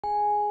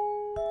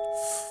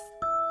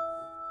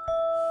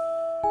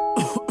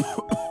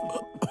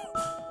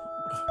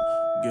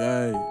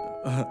Gang.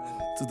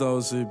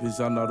 2000 shit, bitch.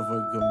 I know the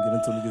fuck come get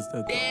into it against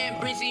that.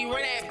 Damn, Britzy,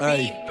 run that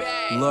Hey,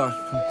 feedback. look,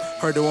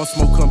 heard they want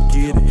smoke, come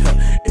get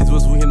it. It's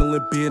what's we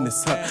handling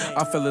business.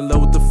 I fell in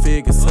love with the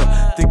figures.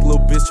 Thick little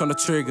bitch tryna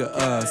trigger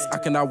us. I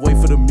cannot wait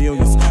for the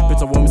millions.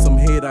 Bitch, I want me some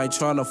head, I ain't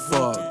tryna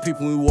fuck.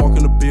 People when we walk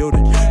in the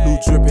building, new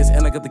drippers,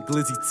 and I got the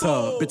glizzy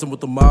tub. Bitch, I'm with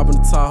the mob in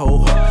the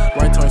Tahoe.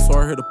 Right turn, so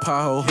I heard the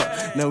pothole.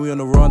 Now we on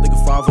the run, thinking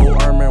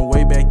 5-0 Iron Man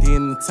way back then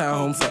in the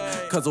townhomes.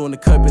 Cuz in the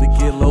cut, better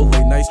get low.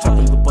 Late nights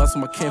chopping the bus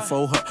with my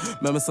kinfo.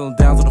 Remember selling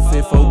down to the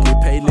finfo.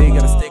 Get paid, nigga,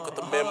 gotta stick with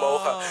the memo.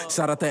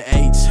 Shout out to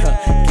H,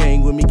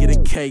 gang with me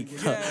getting cake.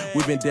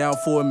 We been down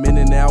for a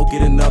minute now,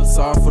 getting up,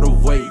 sorry for the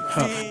wait.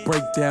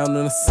 Break down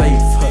in the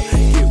safe,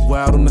 get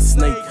wild on the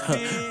snake.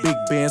 Big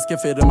bands can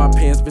fit in my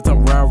pants, bitch,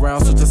 I'm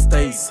round, switch the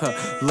states.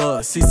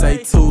 Look, she say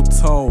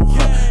two-tone,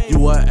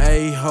 you a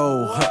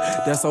a-hole.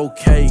 That's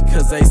okay,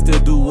 cause they still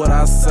do what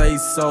I say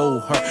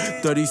so.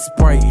 Dirty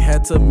Sprite,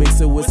 had to mix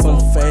it with some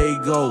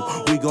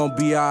Faygo. We gon'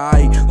 be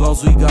alright, long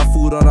as we got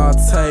food on our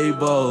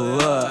table.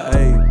 Look,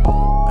 hey,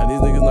 these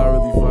niggas not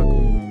really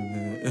fucking with me,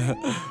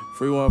 man.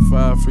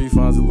 315, free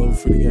Fonzie Low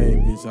for the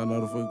game, bitch. Y'all know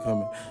the fuck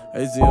coming.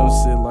 AGM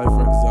shit, Life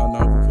Records, y'all know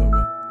the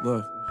coming.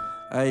 Look,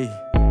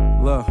 hey.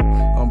 Look,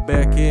 I'm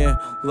back in,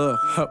 look,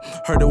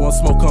 heard they want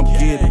smoke, come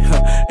get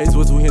it, Ace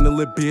was we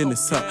handling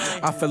business,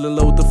 I fell in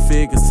love with the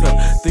figures,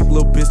 thick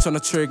little bitch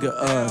tryna trigger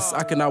us,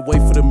 I cannot wait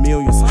for the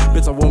millions,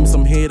 bitch, I want me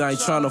some head, I ain't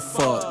tryna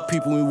fuck,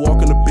 people when we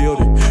walk in the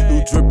building,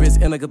 new drippers,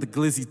 and I got the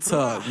glizzy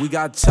tug, we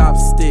got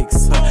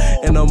chopsticks,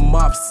 and the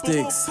mop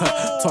sticks,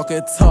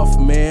 talking tough,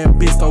 man,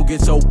 bitch, don't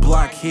get your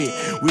block hit,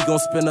 we gon'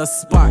 spin a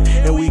spot,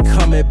 and we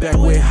coming back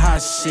with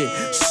hot shit,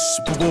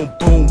 shh, boom,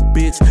 boom,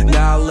 bitch,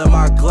 now I let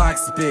my Glock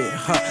spit,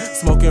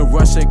 smoking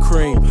Russian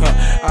cream,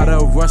 out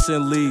of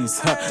Russian leaves,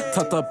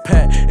 tucked a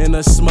pat in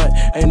a smut,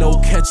 ain't no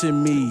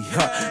catching me,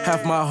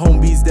 half my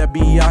homies that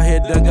be out here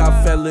done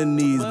got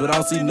felonies, but I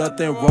don't see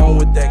nothing wrong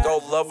with that,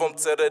 go love them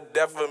to the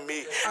death of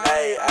me,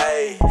 ayy,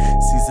 ayy,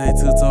 she say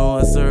two-tone,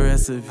 what's the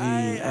recipe,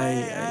 ayy,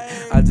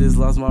 ayy, I just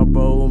lost my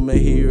bro,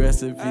 make he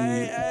recipe,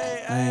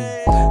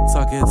 ayy,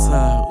 talking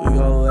tough, we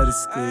gon' let it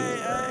skip,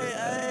 ayy,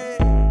 ayy.